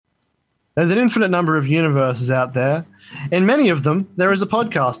There's an infinite number of universes out there. In many of them, there is a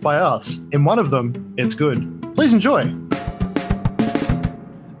podcast by us. In one of them, it's good. Please enjoy.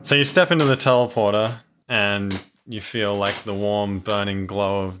 So you step into the teleporter and you feel like the warm, burning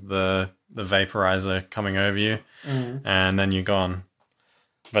glow of the vaporizer coming over you, and then you're gone.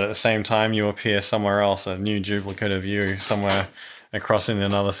 But at the same time, you appear somewhere else, a new duplicate of you, somewhere across in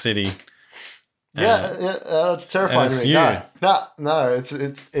another city. It's terrifying and it's to me. you. No,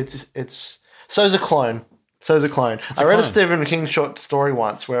 it's so's a clone. So's a clone. I read a Stephen King short story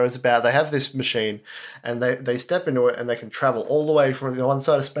once where it was about they have this machine and they step into it and they can travel all the way from the one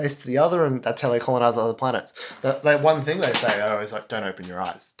side of space to the other, and that's how they colonize other planets. That one thing they say is like, don't open your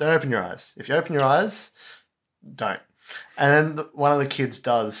eyes. Don't open your eyes. If you open your eyes, don't. And then one of the kids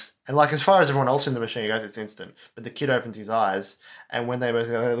does. And like as far as everyone else in the machine goes, it's instant. But the kid opens his eyes, and when they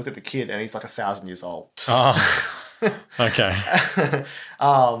look at the kid, and he's like 1,000 years old. Oh, okay.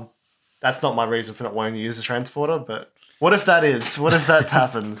 That's not my reason for not wanting to use the transporter, but what if that is? What if that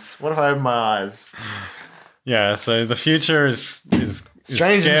happens? What if I open my eyes? Yeah, so the future is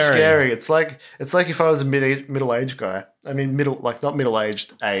Strange scary. and scary. It's like if I was a middle-aged guy. I mean, not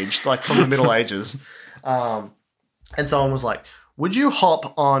middle-aged, aged, like from the Middle Ages. And someone was like, would you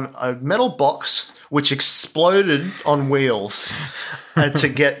hop on a metal box which exploded on wheels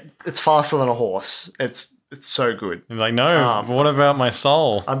it's faster than a horse. It's so good. I'm like, no, what about my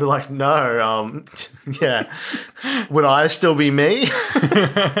soul? I'd be like, no, yeah. Would I still be me?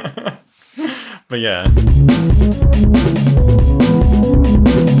 But yeah.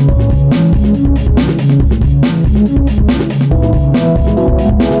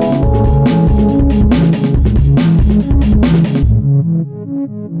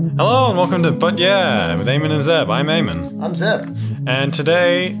 Hello and welcome to But Yeah with Eamon and Zeb. I'm Eamon. I'm Zeb. And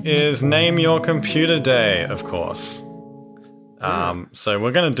today is Name Your Computer Day, of course. So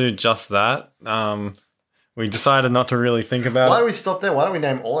we're going to do just that. We decided not to really think about Why do we stop there? Why don't we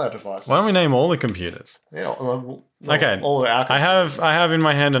name all our devices? Why don't we name all the computers? Yeah, Okay. all of our computers. I have in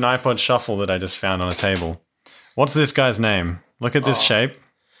my hand an iPod Shuffle that I just found on a table. What's this guy's name? Look at this shape.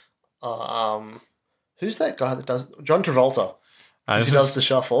 Who's that guy that does... John Travolta. He This does is- the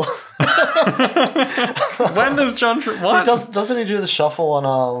shuffle. When does John... What? Doesn't he do the shuffle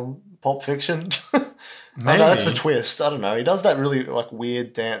on Pulp Fiction? Maybe. No, that's the twist. I don't know. He does that really like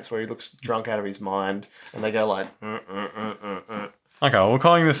weird dance where he looks drunk out of his mind, and they go like. Okay, well, we're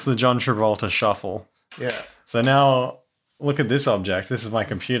calling this the John Travolta Shuffle. Yeah. So now, look at this object. This is my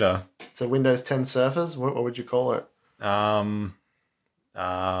computer. So Windows 10 Surface. What would you call it?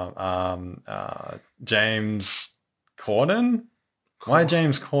 James Corden? Why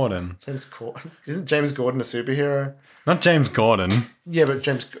James Corden? James Corden. Isn't James Gordon a superhero? Not James Gordon. Yeah, but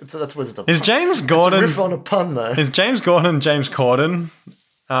that's what it's a. Is James It's a Gordon... riff on a pun though. Is James Gordon James Corden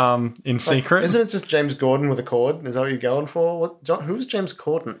in secret? Isn't it just James Gordon with a cord? Is that what you're going for? Who's James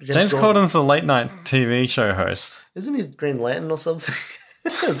Corden? James Gordon. Corden's a late night TV show host. Isn't he Green Lantern or something?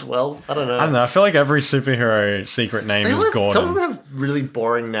 As well, I don't know. I don't know. I feel like every superhero secret name is Some of Gordon. them have really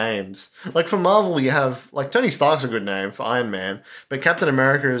boring names. Like for Marvel, you have like Tony Stark's a good name for Iron Man, but Captain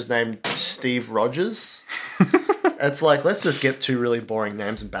America is named Steve Rogers. It's like let's just get two really boring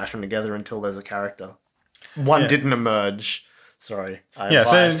names and bash them together until there's a character. One didn't emerge. Sorry, I'm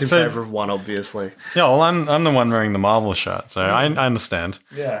biased in favor of one, obviously. Yeah, well, I'm the one wearing the Marvel shirt, so I understand.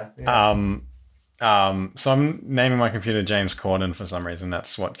 Yeah. So I'm naming my computer James Corden for some reason.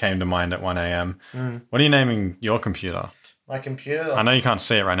 That's what came to mind at 1 a.m. What are you naming your computer? My computer. I know you can't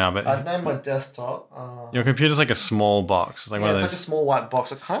see it right now, but I'd name my desktop. your computer's like a small box. It's like one of it's those. like a small white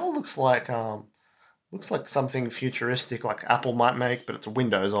box. It kind of looks like something futuristic, like Apple might make, but it's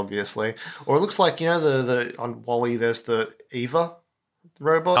Windows, obviously. Or it looks like the on Wall-E. There's the Eva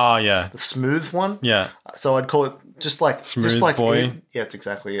robot. Oh yeah, The smooth one. yeah. So I'd call it Smooth Boy. Yeah, it's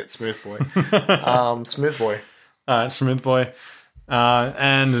exactly it. Smooth Boy. Smooth Boy. All right, Smooth Boy.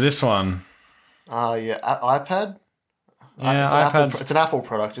 And this one. iPad. Yeah, it's an iPad's- it's an Apple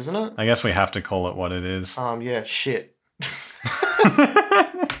product, isn't it? I guess we have to call it what it is. Yeah, shit.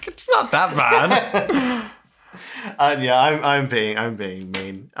 It's not that bad. I'm being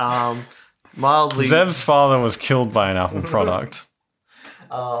mean. Mildly. Zeb's father was killed by an Apple product.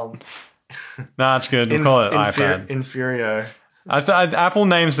 Nah, it's good. We'll call it iPad. Inferio. Apple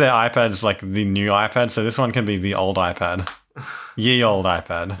names their iPads like the new iPad, so this one can be the old iPad. Ye old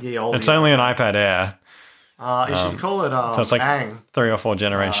iPad. Ye olde It's only an iPad Air. You should call it So it's like Bang. 3 or 4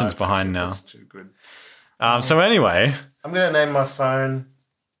 generations behind now. That's too good. So anyway, I'm going to name my phone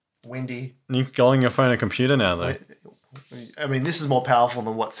Windy. you're calling your phone a computer now, though. I mean, this is more powerful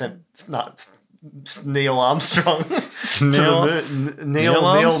than what sent Neil Armstrong Neil- to the moon. Neil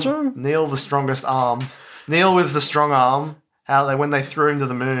Armstrong? Neil, the strongest arm. Neil with the strong arm. When they threw him to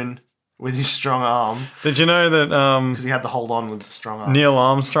the moon with his strong arm, Did you know that because he had to hold on with the strong arm. Neil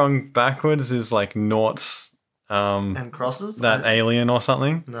Armstrong backwards is like noughts And crosses? that alien or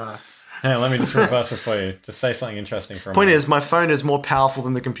something? No. Hey, let me just reverse it for you. Just say something interesting for a Point moment. is, my phone is more powerful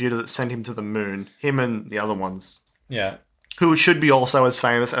than the computer that sent him to the moon. Him and the other ones. Yeah. Who should be also as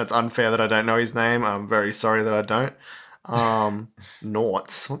famous, and it's unfair that I don't know his name. I'm very sorry that I don't.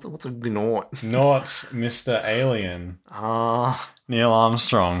 Noughts. What's a nought? Noughts, Mr. Alien. Ah. Neil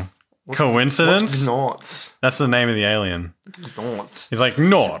Armstrong. Coincidence? What's noughts? That's the name of the alien. Noughts. He's like,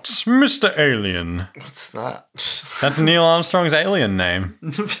 Noughts, Mr. Alien. What's that? That's Neil Armstrong's alien name.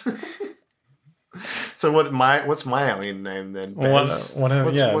 So what's my alien name then? Bez?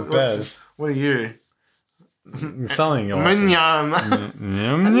 Bez. What are you? Something you're Minyam.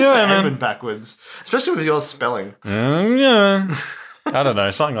 Yeah, Even backwards, especially with your spelling. yeah. I don't know,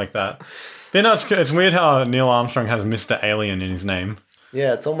 something like that. But, you know, it's weird how Neil Armstrong has Mr. Alien in his name.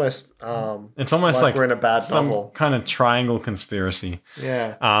 Yeah, it's almost It's almost like we're in a bad some novel. kind of triangle conspiracy.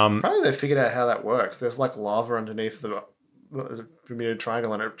 Yeah. Probably they figured out how that works. There's like lava underneath the Bermuda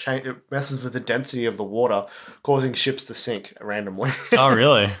Triangle, and it messes with the density of the water, causing ships to sink randomly. Oh,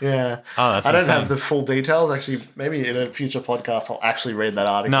 really? Yeah. Oh, that's I don't insane. have the full details. Actually, maybe in a future podcast, I'll actually read that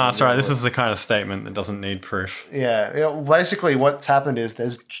article. No, it's all right. This is the kind of statement that doesn't need proof. Yeah. Well, basically, what's happened is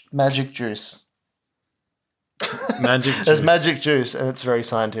there's magic juice. Magic There's juice. magic juice, and it's very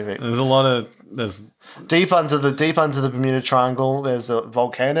scientific. There's a lot of... There's Deep under the Bermuda Triangle, there's a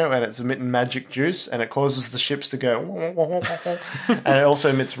volcano, and it's emitting magic juice, and it causes the ships to go, and it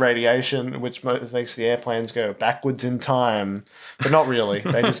also emits radiation, which makes the airplanes go backwards in time, but not really.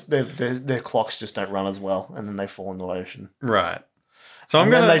 They just their clocks just don't run as well, and then they fall in the ocean. right. So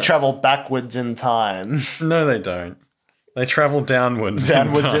And then they travel backwards in time, No, they don't. They travel downwards.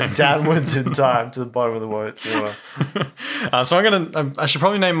 downwards in time to the bottom of the water. So I should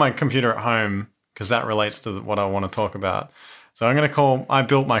probably name my computer at home because that relates to what I want to talk about. So I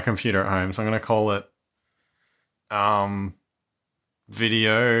built my computer at home, so I'm going to call it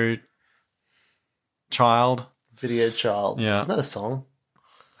Video Child. Video Child. Yeah. Isn't that a song?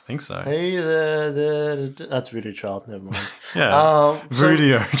 I think so. Hey that's Voodoo Child. Never mind. Yeah. So-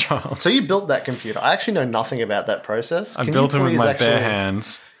 Video Child. So you built that computer. I actually know nothing about that process. I Can built you it with please my actually- bare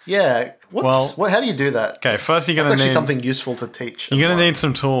hands. Yeah. Well- How do you do that? Okay, first you're That's going to actually need something useful to teach. you're going to need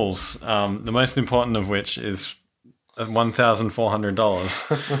some tools. The most important of which is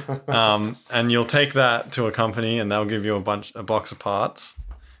 $1,400. And you'll take that to a company and they'll give you a box of parts.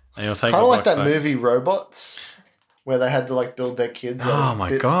 And you'll take Kind the of like box that back. movie Robots, where they had to like build their kids. out Oh of my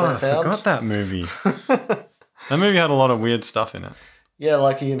bits god, I they found. forgot that movie. That movie had a lot of weird stuff in it. Yeah,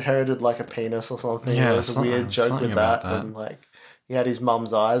 like he inherited like a penis or something. Yeah, There was a weird joke something with that, about that. and like he had his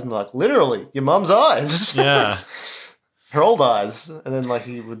mum's eyes, and like literally your mum's eyes. Yeah. Her old eyes, and then like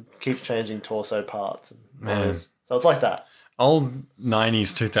he would keep changing torso parts. And all Man. this. So it's like that. Old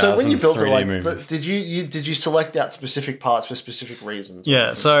 90s, 2000s So when you built 3D it, like, movies. did you select out specific parts for specific reasons?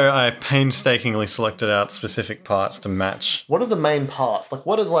 Yeah, so I painstakingly selected out specific parts to match. What are the main parts? Like,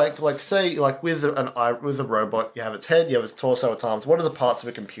 what are like say like with a robot, you have its head, you have its torso, its arms. What are the parts of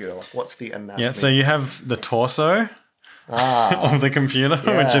a computer? Like, what's the anatomy? Yeah, so you have the torso of the computer,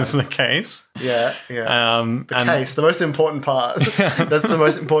 which is the case. yeah. And Case, the most important part. That's the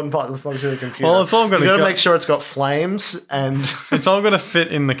most important part of the function of the computer. Well, it's all gotta You got to go- make sure it's got flames, and it's all got to fit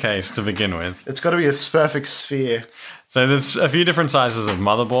in the case to begin with. it's got to be a perfect sphere. So there's a few different sizes of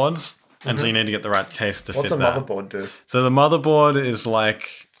motherboards, and so you need to get the right case to What's fit a that. motherboard do? So the motherboard is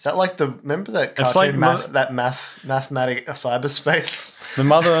like Is that like remember that It's cartoon like mathematic cyberspace? the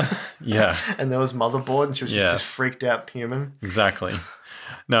mother. Yeah, And there was motherboard, and she was just Yes. this freaked out human. exactly.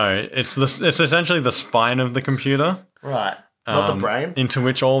 No, it's essentially the spine of the computer, Right. Not the brain. into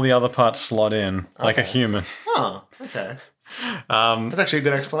which all the other parts slot in, like a human. Oh, okay. That's actually a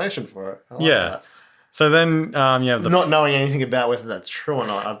good explanation for it. I like Yeah. that. So then you have the Not knowing anything about whether that's true or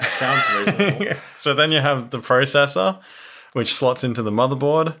not, it sounds reasonable. so then you have the processor, which slots into the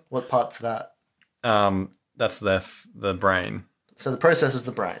motherboard. What part's that? That's the brain. So the processor's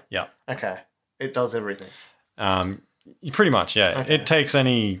the brain. Yeah. Okay. It does everything. Pretty much, yeah. Okay. It takes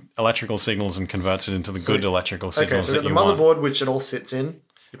any electrical signals and converts it into the good electrical Okay, signals so that the you want. motherboard, which it all sits in.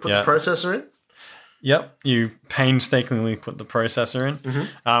 You put Yeah. the processor in. Yep, you painstakingly put the processor in.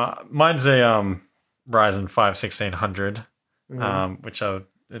 Mm-hmm. Mine's a Ryzen 5 1600, which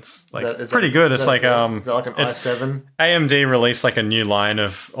it's like Is pretty that- good. is It's that like good? Is that like an it's- i7? AMD released like a new line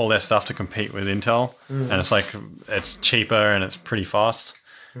of all their stuff to compete with Intel, and it's cheaper and it's pretty fast.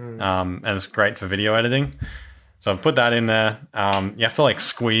 and it's great for video editing. So I've put that in there. You have to like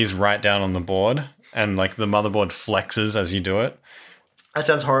squeeze right down on the board, and like the motherboard flexes as you do it. That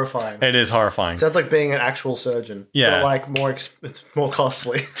sounds horrifying. It is horrifying. Sounds like being an actual surgeon. Yeah. But like it's more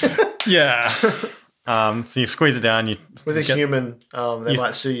costly. Yeah. So you squeeze it down. With a human, they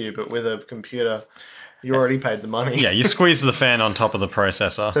might sue you, but with a computer, you already paid the money. Yeah, you squeeze the fan on top of the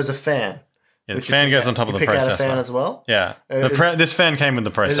processor. There's a fan. Yeah, the fan goes on top of the pick processor. Out a fan as well? Yeah. This fan came with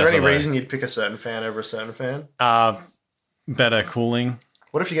the processor. Is there any reason you'd pick a certain fan over a certain fan? Better cooling.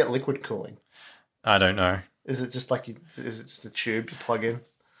 What if you get liquid cooling? I don't know. Is it just a tube you plug in?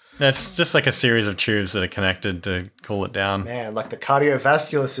 It's just like a series of tubes that are connected to cool it down. Man, like the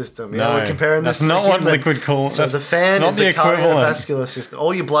cardiovascular system. No, we're comparing that's this not what liquid cooling. So the fan is the cardiovascular system.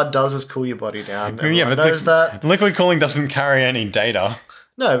 All your blood does is cool your body down. Yeah, but knows that. Liquid cooling doesn't carry any data.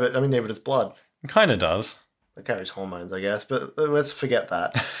 No, but I mean, neither does blood. It kind of does. It carries hormones, I guess, but let's forget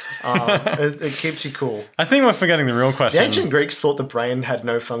that. It keeps you cool. I think we're forgetting the real question. The ancient Greeks thought the brain had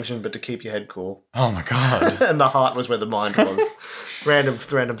no function but to keep your head cool. Oh my god. And the heart was where the mind was. random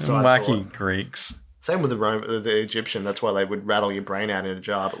side Wacky thought. Greeks. Same with the Egyptian. That's why they would rattle your brain out in a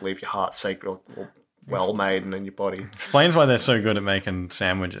jar but leave your heart sacred or well made and in your body. Explains why they're so good at making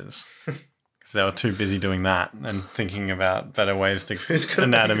sandwiches. Because they were too busy doing that and thinking about better ways to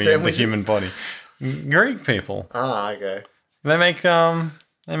anatomy of the human body. Greek people. Ah, okay. They make brain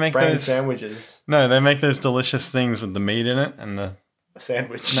those sandwiches. No, they make those delicious things with the meat in it and the a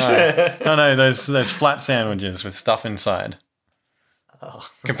sandwich. No, those flat sandwiches with stuff inside. Oh.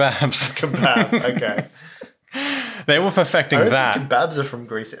 Kebabs. Kebab. Okay. They were perfecting that. Kebabs are from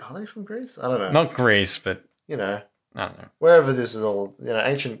Greece. Are they from Greece? I don't know. Not Greece, but I don't know. Wherever this is all,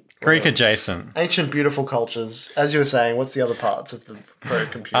 ancient Greek adjacent. Ancient beautiful cultures. As you were saying, what's the other parts of the pro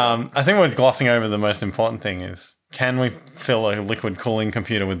computer? I think we're glossing over the most important thing is, can we fill a liquid cooling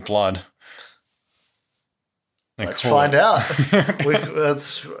computer with blood? Let's find out.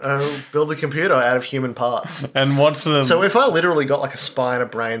 Let's build a computer out of human parts. And what's the... So if I literally got like a spine, a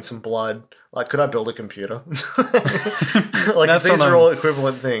brain, some blood, like could I build a computer? Like these are all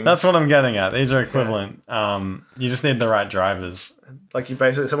equivalent things. That's what I'm getting at. These are equivalent. You just need the right drivers. Like you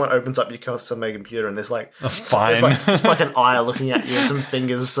basically, someone opens up your custom-made computer and there's like... A spine. There's just like an eye looking at you and some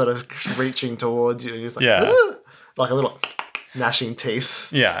fingers sort of reaching towards you. And you're just like, like a little... gnashing teeth.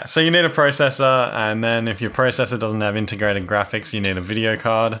 Yeah, so you need a processor, and then if your processor doesn't have integrated graphics, you need a video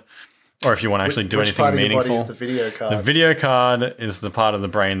card. Or if you want to actually do anything meaningful. Which part of your body is the video card? The video card is the part of the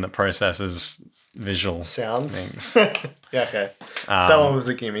brain that processes visual sounds. things. Yeah, okay. That one was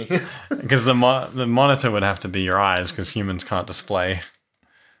a gimme. Because the monitor would have to be your eyes, because humans can't display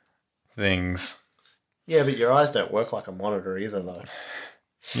things. Yeah, but your eyes don't work like a monitor either, though.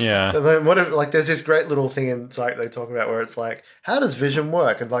 Yeah. I mean, there's this great little thing in Psych they talk about where it's like, how does vision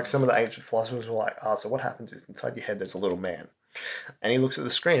work? And like some of the ancient philosophers were like, so what happens is inside your head there's a little man. And he looks at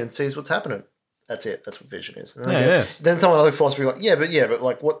the screen and sees what's happening. That's it. That's what vision is. And it is. Then some other philosophy like, but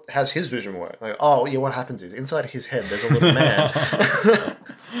like what how's his vision work? Like, what happens is inside his head there's a little man.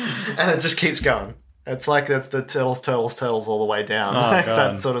 And it just keeps going. It's like that's the turtles all the way down. Like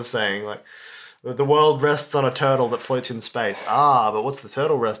that sort of saying. Like the world rests on a turtle that floats in space. But what's the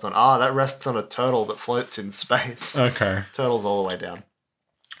turtle rest on? That rests on a turtle that floats in space. Okay. Turtles all the way down.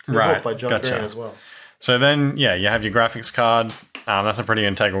 Right. By John Green as well. So then, you have your graphics card. That's a pretty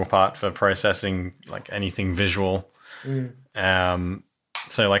integral part for processing like anything visual. So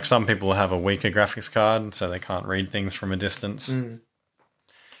like some people have a weaker graphics card, so they can't read things from a distance.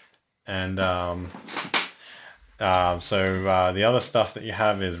 And so the other stuff that you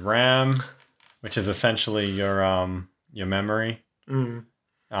have is RAM, which is essentially your memory,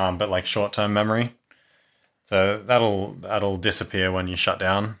 but like short-term memory. So that'll disappear when you shut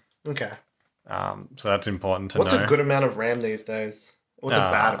down. Okay. So that's important to know. What's a good amount of RAM these days? What's a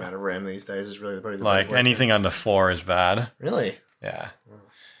bad amount of RAM these days is really probably the like anything under 4 is bad. Really? Yeah.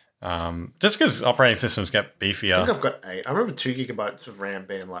 Just because operating systems get beefier. I think I've got 8. I remember 2 gigabytes of RAM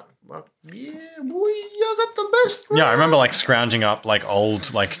being like, yeah, boy, I got the best RAM. Yeah, I remember like scrounging up like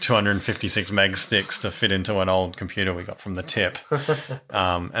old like 256 meg sticks to fit into an old computer we got from the tip.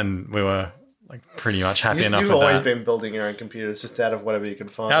 And we were like pretty much happy enough with that. You've always been building your own computers just out of whatever you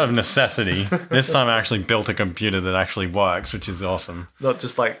could find. Out of necessity. This time I actually built a computer that actually works, which is awesome. Not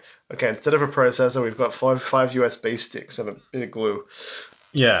just like, okay, instead of a processor, we've got five USB sticks and a bit of glue.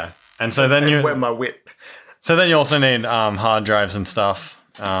 Yeah. And so then you... my whip. So then you also need hard drives and stuff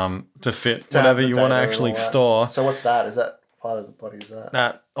to fit whatever you want to actually store. So what's that? Is that part of the body? Is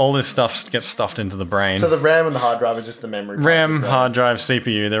that? All this stuff gets stuffed into the brain. So the RAM and the hard drive are just the memory. RAM, hard drive,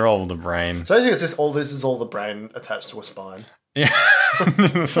 CPU, they're all the brain. So I think it's just all this is all the brain attached to a spine. Yeah.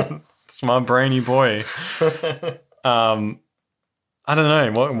 It's my brainy boy. I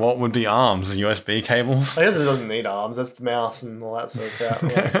don't know. What would be arms? USB cables? I guess it doesn't need arms. That's the mouse and all that sort of crap.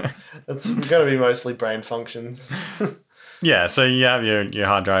 Like, it's going to be mostly brain functions. Yeah, so you have your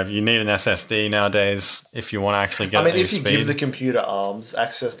hard drive. You need an SSD nowadays if you want to actually get. I mean, any if you speed. give the computer arms,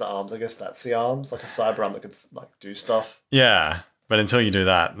 access to arms, I guess that's the arms, like a cyber arm that could like do stuff. Yeah, but until you do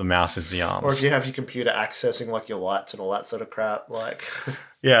that, the mouse is the arms. Or if you have your computer accessing like your lights and all that sort of crap, like.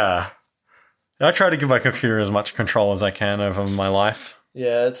 Yeah, I try to give my computer as much control as I can over my life.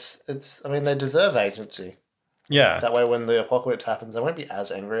 Yeah, it's. I mean, they deserve agency. Yeah, That way, when the apocalypse happens, they won't be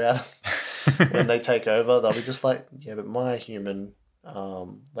as angry at us. When they take over, they'll be just like, yeah, but my human,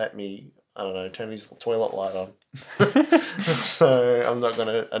 let me, I don't know, turn his toilet light on. So I'm not going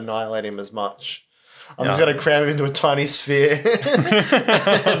to annihilate him as much. I'm just going to cram him into a tiny sphere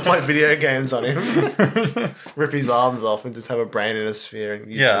and play video games on him. Rip his arms off and just have a brain in a sphere and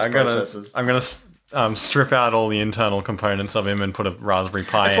use his processors. I'm gonna strip out all the internal components of him and put a Raspberry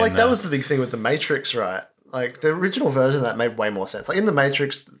Pi. It's in like there. that was the big thing with the Matrix, right? Like the original version of that made way more sense. Like in the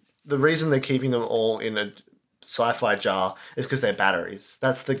Matrix, the reason they're keeping them all in a sci-fi jar is because they're batteries.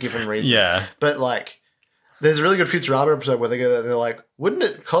 That's the given reason. Yeah. But like, there's a really good Futurama episode where they're like, wouldn't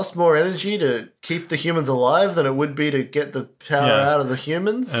it cost more energy to keep the humans alive than it would be to get the power out of the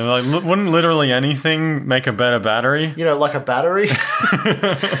humans? And like, wouldn't literally anything make a better battery? You know, like a battery.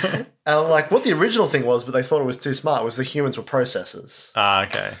 And I'm like, what the original thing was, but they thought it was too smart, was the humans were processors. Ah,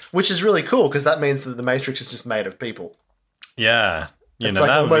 okay. Which is really cool because that means that the Matrix is just made of people. Yeah. It's like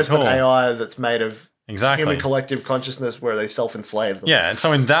almost an AI that's made of exactly human collective consciousness where they self-enslave them. Yeah, and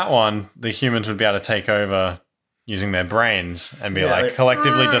so in that one, the humans would be able to take over using their brains and be like,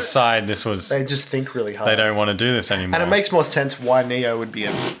 collectively decide this was... They just think really hard. They don't want to do this anymore. And it makes more sense why Neo would be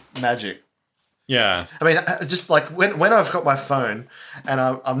a magic. Yeah. I mean, just like when I've got my phone and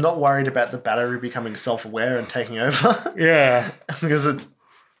I'm not worried about the battery becoming self-aware and taking over. Yeah. Because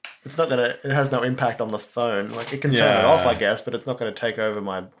it's not going to... It has no impact on the phone. Like, it can turn it off, I guess, but it's not going to take over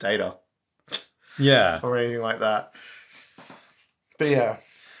my data. Yeah. Or anything like that. But yeah.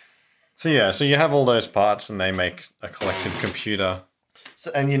 So you have all those parts and they make a collective computer.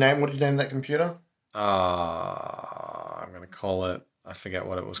 So, and what did you name that computer? I'm going to call it... I forget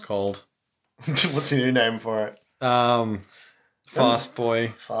what it was called. What's your new name for it? Fast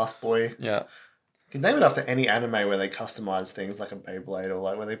Boy. Fast Boy. Yeah. You can name it after any anime where they customize things like a Beyblade or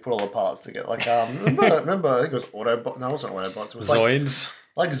like where they put all the parts together. Like remember I think it was Autobot. No, it wasn't Autobots. It was Zoids.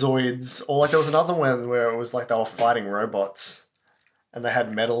 Like Zoids, or like there was another one where it was like they were fighting robots, and they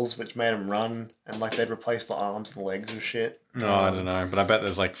had medals which made them run, and like they'd replace the arms and legs and shit. No, I don't know, but I bet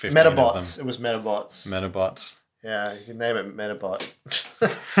there's like 15 of them. Metabots. It was Metabots. Metabots. Yeah, you can name it Metabot.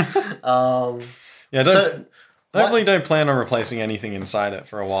 Yeah, hopefully don't plan on replacing anything inside it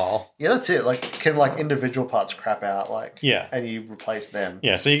for a while. Yeah, that's it. Like, can like individual parts crap out, like and you replace them.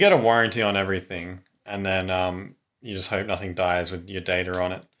 Yeah, so you get a warranty on everything, and then you just hope nothing dies with your data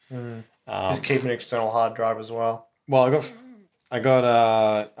on it. Just keep an external hard drive as well. Well, I bought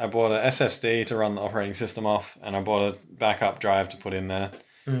a SSD to run the operating system off, and I bought a backup drive to put in there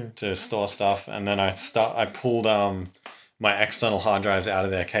to store stuff, and then I pulled my external hard drives out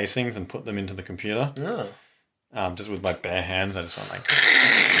of their casings and put them into the computer. Yeah. Just with my bare hands, I just went like...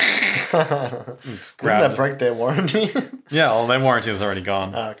 Didn't that break their warranty? Yeah, well, their warranty is already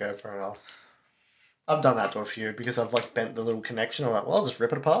gone. Oh, okay, fair enough. I've done that to a few because I've like bent the little connection. I'm like, well, I'll just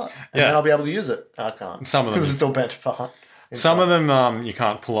rip it apart and then I'll be able to use it. I can't. Some of them because it's still bent apart. Some of them you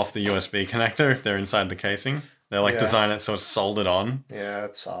can't pull off the USB connector if they're inside the casing. They like design it so it's soldered on. Yeah,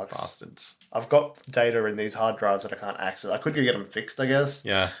 it sucks. Bastards. I've got data in these hard drives that I can't access. I could go get them fixed, I guess.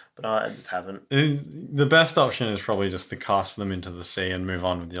 Yeah. But I just haven't. The best option is probably just to cast them into the sea and move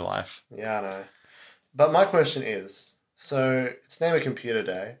on with your life. Yeah, I know. But my question is, so it's Name a Computer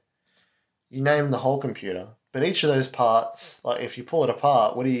Day. You name the whole computer, but each of those parts, like if you pull it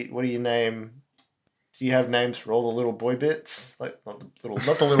apart, what do you name? Do you have names for all the little boy bits? Like not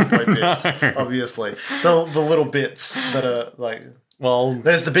the little boy bits, obviously. The little bits that are like. Well,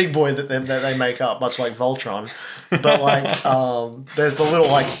 there's the big boy that they make up, much like Voltron. But like, there's the little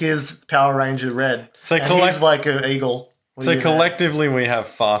like his Power Ranger Red. So he's like an eagle. So collectively, we have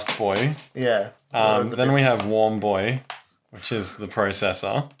Fast Boy. Yeah. Then we have Warm Boy, which is the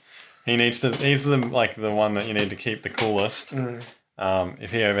processor. He's the one that you need to keep the coolest.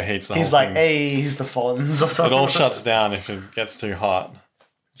 If he overheats the whole thing. He's like, he's the Fonz or something. It all shuts down if it gets too hot.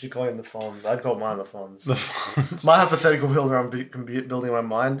 You call him the Fonz. I'd call mine the Fonz. The Fonz. My hypothetical builder I'm building in my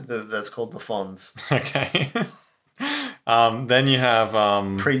mind, that's called the Fonz. Okay. Then you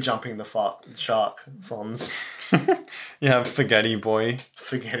have... Pre-jumping the shark Fonz. You have Spaghetti Boy,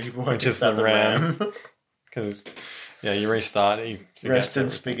 Spaghetti Boy, which is the RAM. Because, you restart it. You forget Rest in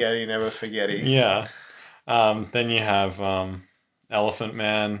everything. spaghetti, never forgetty. Yeah. Then you have Elephant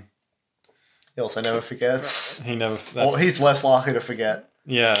Man. He also never forgets. He never. Or he's less likely to forget.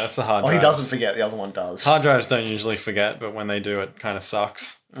 Yeah, that's the hard Oh, drive. he doesn't forget. The other one does. Hard drives don't usually forget, but when they do, it kind of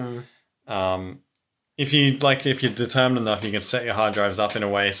sucks. If you're determined enough, you can set your hard drives up in a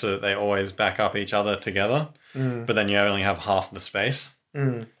way so that they always back up each other together. But then you only have half the space.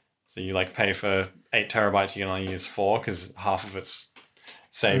 So you pay for 8 terabytes, you can only use 4 because half of it's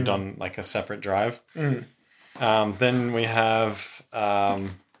saved on a separate drive. Then we have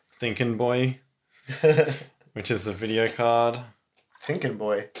Thinkin' Boy, which is a video card. Thinking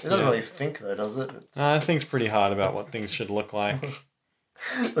Boy. It doesn't really think though, does it? It thinks pretty hard about what things should look like.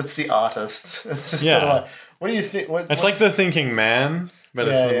 It's the artist. It's just sort of what do you think? It's like the Thinking Man, but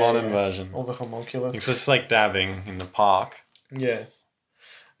it's the modern version. All the homunculus. It's just like dabbing in the park. Yeah.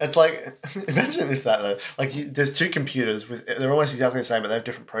 It's like, imagine if that though, there's 2 computers they're almost exactly the same, but they have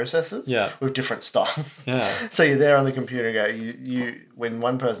different processors. Yeah. With different styles. Yeah. So you're there on the computer and go, you when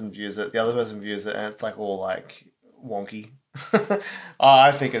one person views it, the other person views it, and it's all wonky.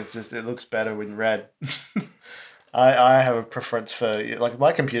 I think it's just, it looks better in red. I have a preference for,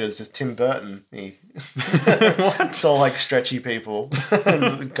 my computer's just Tim Burton. What? It's all stretchy people.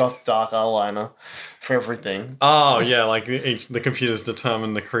 Got dark eyeliner for everything. Oh, yeah, the computers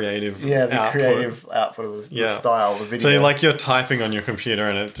determine the creative creative output of the style, the video. So you're typing on your computer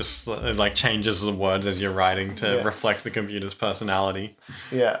and it just changes the words as you're writing to reflect the computer's personality.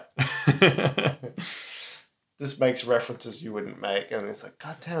 Yeah. This makes references you wouldn't make, and it's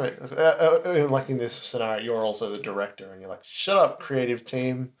God damn it! In this scenario, you're also the director, and you're shut up, creative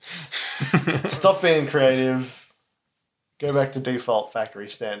team, stop being creative, go back to default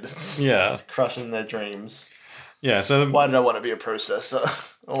factory standards. Yeah, crushing their dreams. Yeah, so why did I want to be a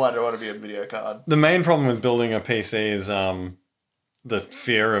processor, or why did I want to be a video card? The main problem with building a PC is the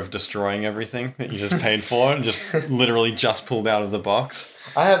fear of destroying everything that you just paid for and just literally just pulled out of the box.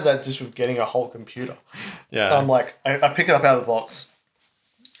 I have that just with getting a whole computer. Yeah. I'm I pick it up out of the box,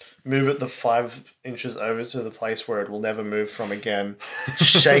 move it the 5 inches over to the place where it will never move from again,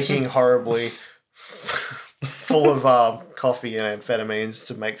 shaking horribly, full of coffee and amphetamines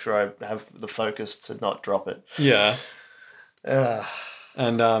to make sure I have the focus to not drop it. Yeah.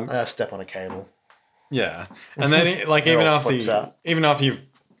 And I step on a cable. Yeah, and then even after you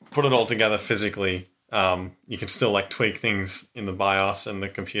put it all together physically, you can still tweak things in the BIOS and the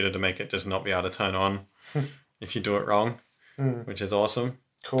computer to make it just not be able to turn on if you do it wrong, which is awesome.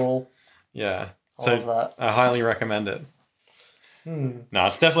 Cool. Yeah, I love that. I highly recommend it. No,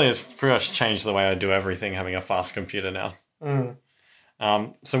 it's pretty much changed the way I do everything. Having a fast computer now.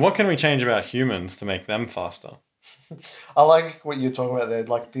 So what can we change about humans to make them faster? I like what you're talking about there,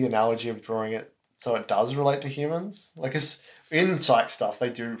 the analogy of drawing it so it does relate to humans. In psych stuff, they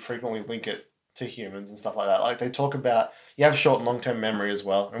do frequently link it to humans and stuff like that. They talk about, you have short and long-term memory as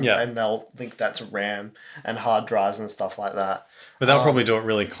well. And they'll link that to RAM and hard drives and stuff like that. But they'll probably do it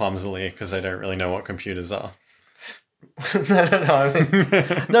really clumsily because they don't really know what computers are. No,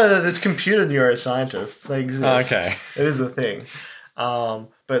 there's computer neuroscientists. They exist. Okay. It is a thing.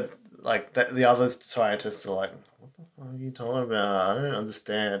 But the other scientists are what are you talking about? I don't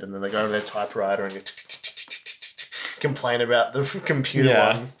understand. And then they go to their typewriter and complain about the computer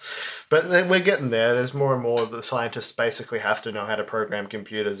ones. But then we're getting there. There's more and more of the scientists basically have to know how to program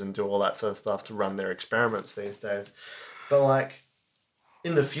computers and do all that sort of stuff to run their experiments these days. But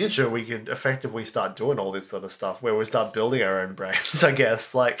in the future, we could effectively start doing all this sort of stuff where we start building our own brains, I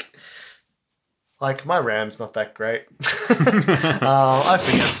guess. My RAM's not that great. I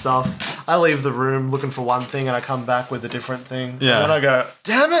forget stuff. I leave the room looking for one thing and I come back with a different thing. Yeah. And then I go,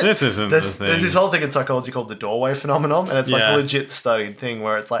 damn it! This isn't the thing. There's this whole thing in psychology called the doorway phenomenon, and it's a legit studied thing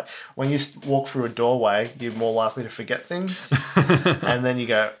where it's when you walk through a doorway, you're more likely to forget things. And then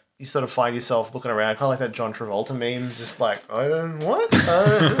you sort of find yourself looking around, kind of like that John Travolta meme, just I don't, what?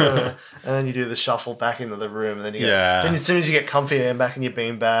 And then you do the shuffle back into the room, and then then as soon as you get comfy and back in your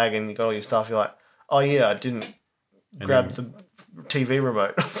beanbag and you got all your stuff, you're like, oh yeah, I didn't grab the TV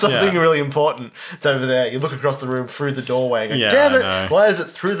remote. Something really important. It's over there. You look across the room through the doorway and go, damn it, why is it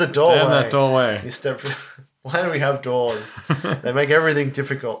through the doorway? Damn that doorway. You step why do we have doors? They make everything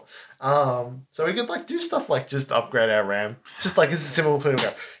difficult. So we could do stuff just upgrade our RAM. It's just it's a simple thing.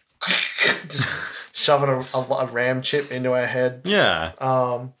 Just shoving a RAM chip into our head. Yeah.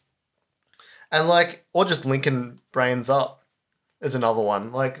 And or just linking brains up is another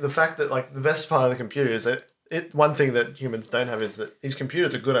one. The fact that the best part of the computer is that one thing that humans don't have is that these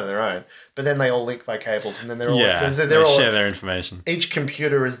computers are good on their own, but then they all link by cables, and then they're all they share their information. Each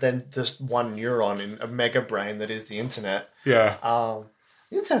computer is then just one neuron in a mega brain that is the internet. Yeah.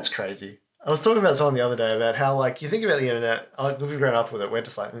 The internet's crazy. I was talking about someone the other day about how, like, you think about the internet, we've grown up with it, we're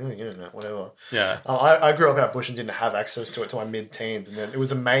just like, the internet, whatever. Yeah. I grew up out bush and didn't have access to it till my mid-teens, and then it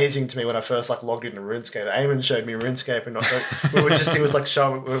was amazing to me when I first, like, logged into RuneScape. Eamon showed me RuneScape, and he was, like,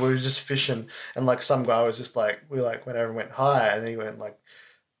 showing, we were just fishing, and, like, some guy was just, like, we, like, went over and went, hi, and he went, like,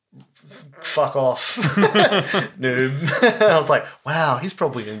 fuck off, noob. I was like, wow, he's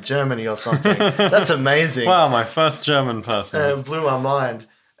probably in Germany or something. That's amazing. Wow, my first German person. It blew my mind.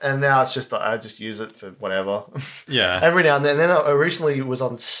 And now it's just, I just use it for whatever. Yeah. Every now and then. And then I recently was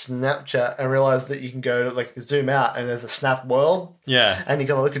on Snapchat and realized that you can go to, like, zoom out and there's a Snap world. Yeah. And you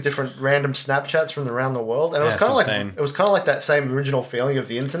can look at different random Snapchats from around the world. And it was insane. kind of like that same original feeling of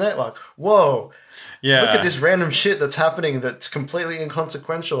the internet. Like, whoa. Yeah. Look at this random shit that's happening that's completely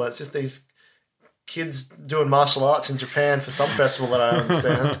inconsequential. It's just these kids doing martial arts in Japan for some festival that I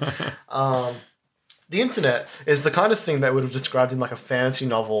understand. The internet is the kind of thing they would have described in, like, a fantasy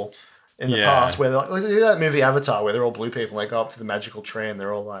novel in the past, where they're like that movie Avatar, where they're all blue people, and they go up to the magical tree and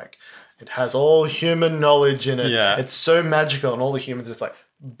they're all like, it has all human knowledge in it. Yeah. It's so magical, and all the humans are just like,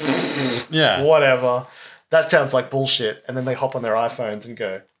 yeah, whatever. That sounds like bullshit. And then they hop on their iPhones and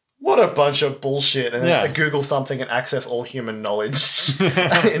go, what a bunch of bullshit. And then they Google something and access all human knowledge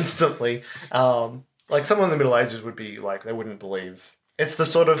instantly. Like, someone in the Middle Ages would be like, they wouldn't believe. It's the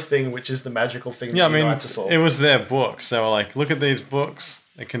sort of thing which is the magical thing that unites us all. It was their books. They were like, look at these books.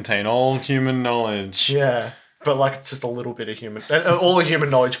 They contain all human knowledge. Yeah. But, like, it's just a little bit of human... all the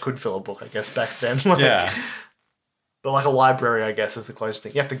human knowledge could fill a book, I guess, back then. Like, yeah. But, like, a library, I guess, is the closest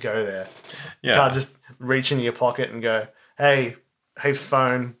thing. You have to go there. Yeah. You can't just reach into your pocket and go, hey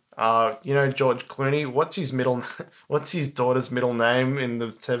phone, you know George Clooney? What's his daughter's middle name in the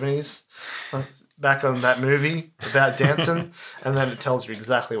 70s? Back on that movie about dancing, and then it tells you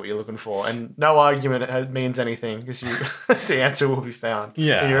exactly what you're looking for, and no argument means anything because the answer will be found.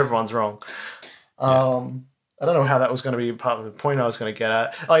 Yeah, and everyone's wrong. I don't know how that was going to be part of the point I was going to get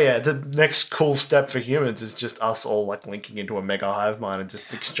at. Oh yeah, the next cool step for humans is just us all, like, linking into a mega hive mind and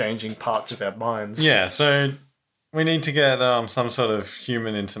just exchanging parts of our minds. Yeah, so we need to get some sort of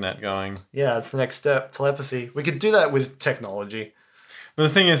human internet going. Yeah, it's the next step. Telepathy. We could do that with technology. But the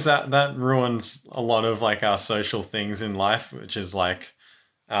thing is that ruins a lot of, like, our social things in life, which is, like,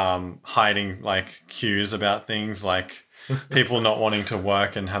 hiding, like, cues about things, like people not wanting to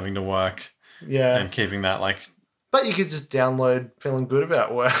work and having to work. Yeah. And keeping that, like... But you could just download feeling good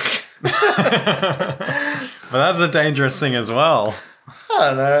about work. But that's a dangerous thing as well. I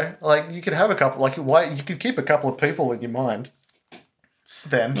don't know. Like, you could have a couple... Like, you could keep a couple of people in your mind.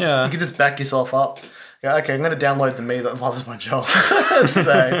 Then. Yeah. You could just back yourself up. Yeah, okay, I'm going to download the me that loves my job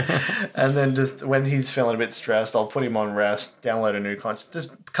today. And then just when he's feeling a bit stressed, I'll put him on rest, download a new conscious.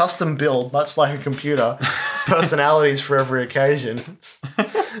 Just custom build, much like a computer, personalities for every occasion.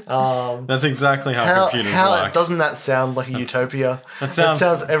 That's exactly how computers work. Doesn't that sound like a utopia? That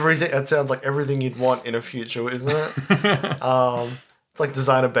sounds like everything you'd want in a future, isn't it? It's like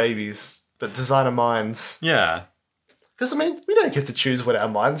designer babies, but designer minds. Yeah. Because, I mean, we don't get to choose what our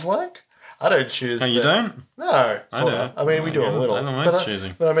mind's like. I don't choose. No, you don't? No. I do. I mean, we do a little. I don't mind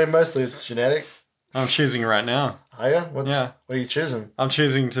choosing. But I mean, mostly it's genetic. I'm choosing right now. Are you? What are you choosing? I'm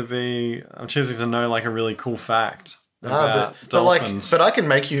choosing to know, like, a really cool fact about dolphins. But I can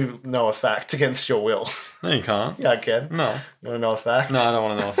make you know a fact against your will. No, you can't. Yeah, I can. No. You want to know a fact? No, I don't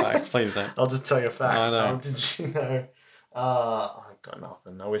want to know a fact. Please don't. I'll just tell you a fact. No, I don't. Did you know? I got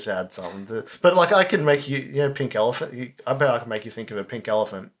nothing. I wish I had something. But, like, I can make you, pink elephant. I bet I can make you think of a pink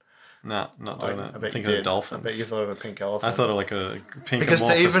elephant. No, not doing that. I bet thinking of dolphins. I bet you thought of a pink elephant. I thought of, like, a pink because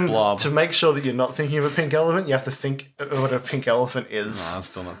blob. To make sure that you're not thinking of a pink elephant, you have to think of what a pink elephant is. No, I'm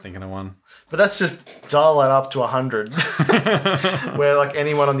still not thinking of one. But that's just dial that up to 100. Where, like,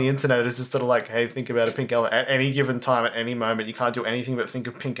 anyone on the internet is just sort of like, hey, think about a pink elephant. At any given time, at any moment, you can't do anything but think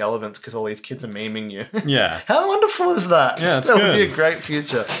of pink elephants because all these kids are memeing you. Yeah. How wonderful is that? Yeah, it's that good. That would be a great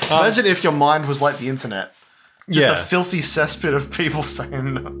future. Imagine if your mind was like the internet. Just a filthy cesspit of people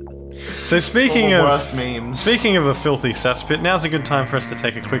saying no. So speaking of worst memes. Speaking of a filthy cesspit, now's a good time for us to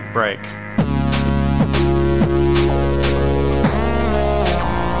take a quick break.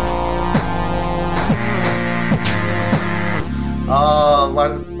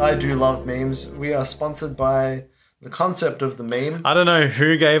 I do love memes. We are sponsored by the concept of the meme. I don't know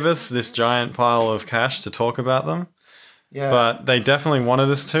who gave us this giant pile of cash to talk about them. Yeah. But they definitely wanted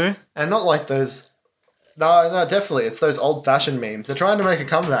us to. And not like those... No, definitely. It's those old-fashioned memes. They're trying to make a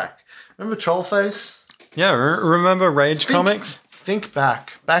comeback. Remember Trollface? Yeah, remember Rage Comics? Think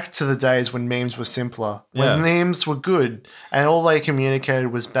back to the days when memes were simpler, Yeah. when memes were good, and all they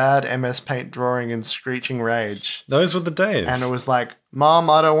communicated was bad MS Paint drawing and screeching rage. Those were the days. And it was like, Mom,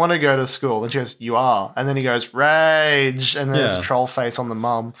 I don't want to go to school. And she goes, you are. And then he goes, rage. And then there's a troll face on the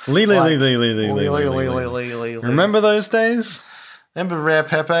mum. Lee. Lee. Remember those days? Remember Rare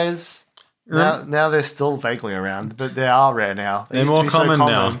Pepes? Now they're still vaguely around, but they are rare now. They're more common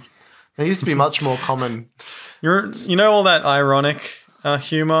now. They used to be much more common. You know all that ironic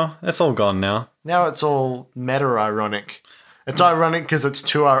humor? That's all gone now. Now it's all meta-ironic. It's ironic because it's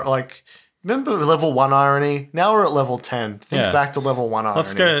too, like, remember level 1 irony? Now we're at level 10. Think back to level 1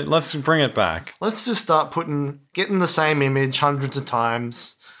 irony. Let's bring it back. Let's just start getting the same image hundreds of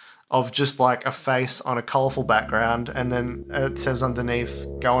times of just like a face on a colourful background, and then it says underneath,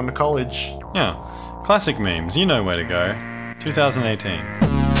 going to college. Yeah. Classic memes. You know where to go.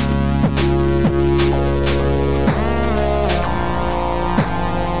 2018.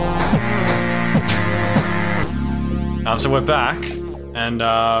 So we're back, and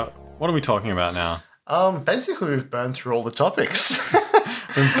what are we talking about now? Basically, we've burned through all the topics.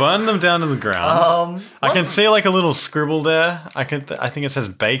 We've burned them down to the ground. I can see like a little scribble there. I think it says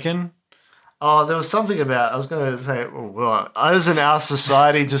bacon. Oh, there was something about, I was going to say, well, isn't our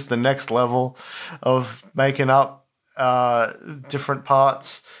society just the next level of making up different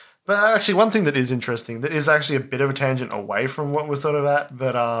parts? But actually, one thing that is interesting, that is actually a bit of a tangent away from what we're sort of at,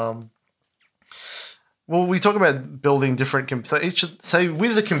 but well, we talk about building different so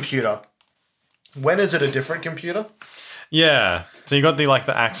with a computer, when is it a different computer? Yeah. So you got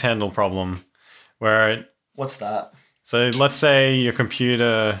the axe handle problem where what's that? So let's say your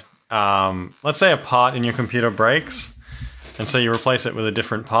computer let's say a part in your computer breaks, and so you replace it with a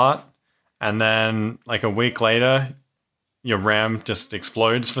different part, and then like a week later your RAM just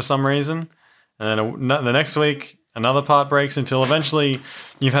explodes for some reason, and then the next week another part breaks until eventually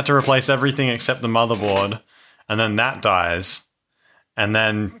you've had to replace everything except the motherboard, and then that dies. And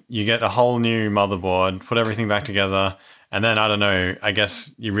then you get a whole new motherboard, put everything back together, and then, I don't know, I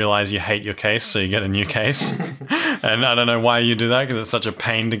guess you realize you hate your case, so you get a new case. And I don't know why you do that, because it's such a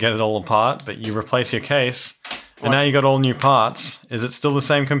pain to get it all apart, but you replace your case, and now you got all new parts. Is it still the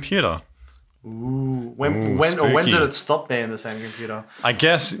same computer? Ooh. When did it stop being the same computer? I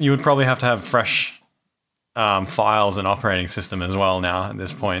guess you would probably have to have fresh files and operating system as well now at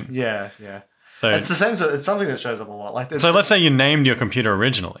this point. Yeah. So it's the same. So it's something that shows up a lot. So let's say you named your computer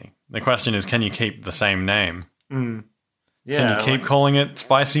originally. The question is, can you keep the same name? Yeah. Can you keep calling it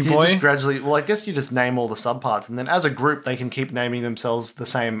Spicy Boy? Just gradually. Well, I guess you just name all the subparts, and then as a group, they can keep naming themselves the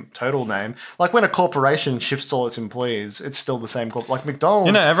same total name. Like when a corporation shifts all its employees, it's still the same like McDonald's.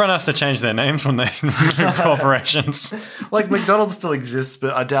 You know, everyone has to change their names when they move corporations. Like McDonald's still exists,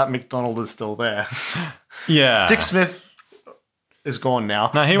 but I doubt McDonald is still there. Yeah. Dick Smith is gone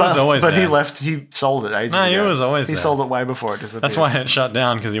now. No, he was always there. But he left. He sold it ages ago. He was always there. He sold it way before it disappeared. That's why it shut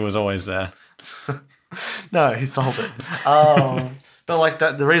down, because he was always there. No, he sold it. But like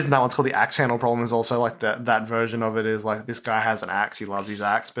that, the reason that one's called the axe handle problem is also like that version of it is like this guy has an axe, he loves his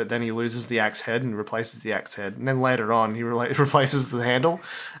axe, but then he loses the axe head and replaces the axe head, and then later on he replaces the handle,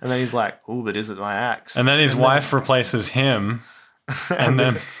 and then he's like, "Ooh, but is it my axe?" And then his wife replaces him, and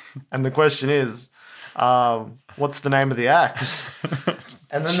then and the question is, what's the name of the axe?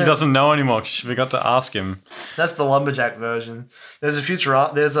 And then she doesn't know anymore because she forgot to ask him. That's the lumberjack version. There's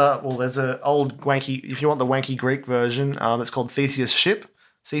a there's a old wanky, if you want the wanky Greek version, it's called Theseus's ship.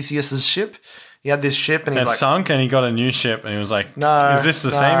 He had this ship and he's like, sunk, and he got a new ship, and he was like, "No, is this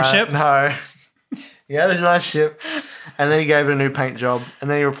the same ship?" No. He had a nice ship, and then he gave it a new paint job, and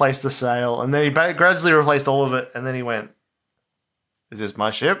then he replaced the sail, and then he gradually replaced all of it, and then he went, "Is this my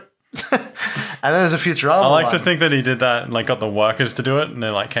ship?" And then there's a Futurama. I like to think that he did that and like got the workers to do it, and they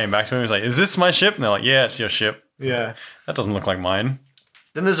like came back to him. He was like, "Is this my ship?" And they're like, "Yeah, it's your ship." Yeah, that doesn't look like mine.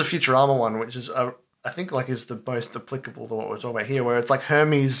 Then there's a Futurama one, which is I think like is the most applicable to what we're talking about here, where it's like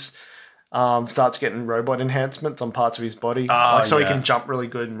Hermes starts getting robot enhancements on parts of his body, he can jump really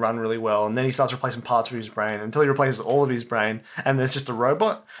good and run really well, and then he starts replacing parts of his brain until he replaces all of his brain, and there's just a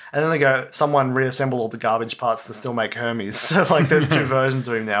robot. And then they go, someone reassembled all the garbage parts to still make Hermes. So like there's two versions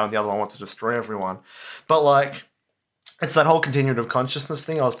of him now, and the other one wants to destroy everyone. But like it's that whole continuum of consciousness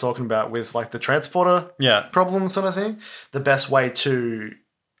thing I was talking about with like the transporter problem sort of thing. The best way to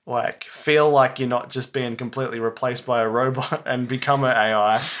like feel like you're not just being completely replaced by a robot and become an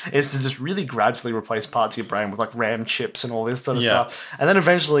AI is to just really gradually replace parts of your brain with like RAM chips and all this sort of stuff. And then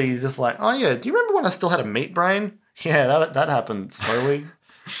eventually you're just like, oh yeah, do you remember when I still had a meat brain? Yeah, that happened slowly.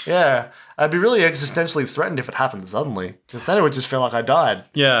 Yeah. I'd be really existentially threatened if it happened suddenly, because then it would just feel like I died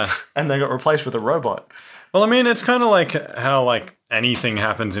Yeah. and they got replaced with a robot. Well, I mean, it's kind of like how like anything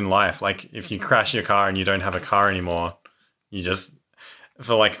happens in life. Like if you crash your car and you don't have a car anymore, you just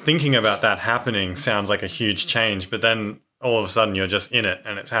for like thinking about that happening sounds like a huge change, but then all of a sudden you're just in it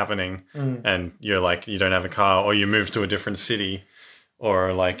and it's happening, and you're like you don't have a car, or you move to a different city,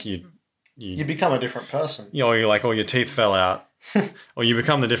 or like you become a different person. or you like all your teeth fell out, or you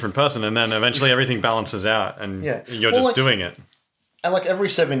become the different person, and then eventually everything balances out, and you're just doing it. And like every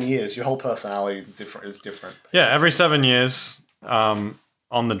 7 years, your whole personality is different. Yeah, every 7 years, on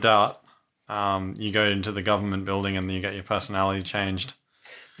the dot, you go into the government building and you get your personality changed.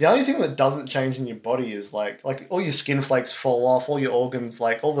 The only thing that doesn't change in your body is like all your skin flakes fall off, all your organs,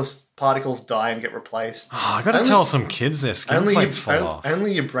 like all the particles die and get replaced. Oh, I got to tell some kids their skin flakes fall off.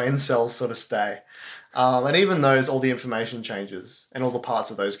 Only your brain cells sort of stay. And even those, all the information changes and all the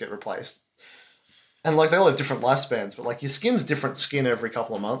parts of those get replaced. And like they all have different lifespans, but like your skin's different skin every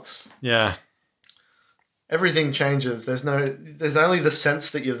couple of months. Yeah. Everything changes. There's only the sense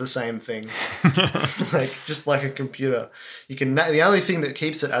that you're the same thing. Like just like a computer. You can the only thing that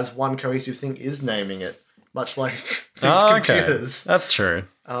keeps it as one cohesive thing is naming it, much like these computers. That's true.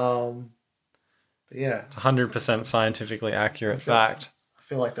 But yeah. It's 100% scientifically accurate fact. I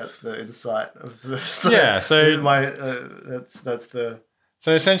feel like that's the insight of the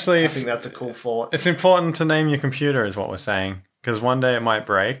So essentially I think that's a cool thought. It's important to name your computer is what we're saying, because one day it might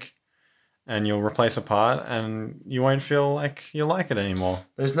break and you'll replace a part and you won't feel like you like it anymore.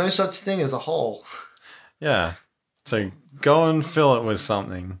 There's no such thing as a hole. Yeah. So go and fill it with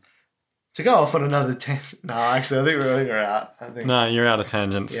something. To go off on another tangent. No, actually, I think we're out. No, you're out of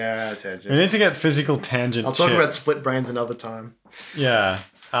tangents. Yeah, out of tangents. We need to get physical tangent. I'll talk about split brains another time. Yeah.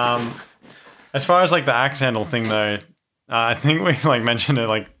 As far as like the axe handle thing though, I think we like mentioned it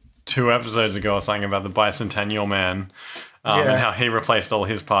like 2 episodes ago or something about the Bicentennial Man. And how he replaced all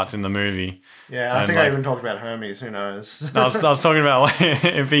his parts in the movie. Yeah, I think I even talked about Hermes. Who knows? I was talking about like,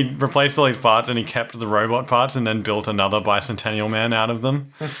 if he replaced all his parts and he kept the robot parts and then built another Bicentennial Man out of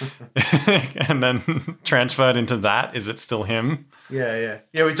them, and then transferred into that, is it still him? Yeah.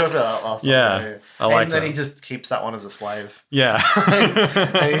 We talked about that last time. Yeah, I like that. And then he just keeps that one as a slave. Yeah.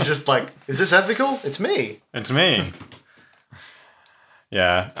 And he's just like, is this ethical? It's me. It's me.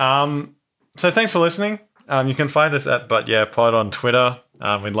 Yeah. So thanks for listening. You can find us at But Yeah Pod on Twitter.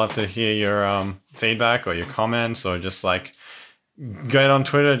 We'd love to hear your feedback or your comments, or just like go on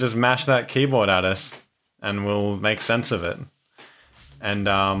Twitter, just mash that keyboard at us and we'll make sense of it. And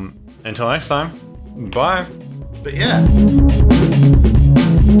until next time, bye. But yeah.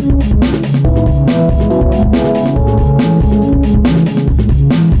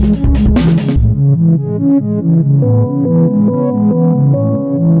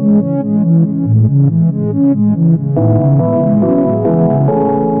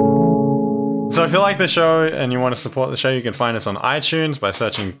 So if you like the show and you want to support the show, you can find us on iTunes by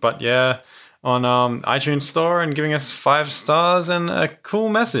searching But Yeah on iTunes Store and giving us 5 stars and a cool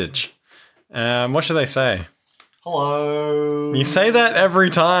message. What should they say? Hello. You say that every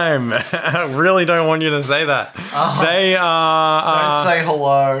time. I really don't want you to say that. Say don't say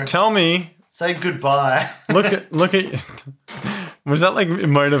hello. Tell me. Say goodbye. Look at was that like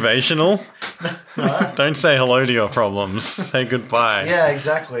motivational? No. Don't say hello to your problems. Say goodbye. Yeah,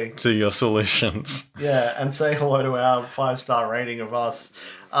 exactly. To your solutions. Yeah, and say hello to our 5-star rating of us.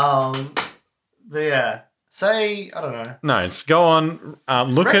 But yeah, say, I don't know. No, it's go on.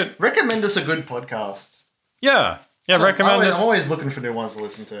 Recommend us a good podcast. Yeah. Recommend us. I'm always looking for new ones to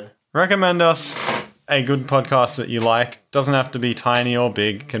listen to. Recommend us a good podcast that you like. Doesn't have to be tiny or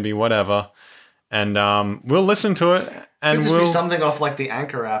big. Can be whatever. And we'll listen to it. And Could just be something off like the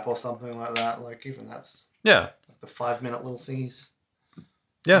Anchor app or something like that. Like even that's like the 5-minute little thingies.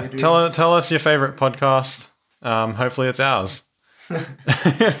 Yeah, tell us your favorite podcast. Hopefully it's ours.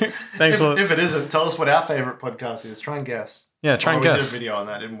 Thanks. If it isn't, tell us what our favorite podcast is. Try and guess. Yeah, try and guess. We did a video on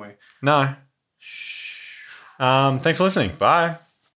that, didn't we? No. Shh. Thanks for listening. Bye.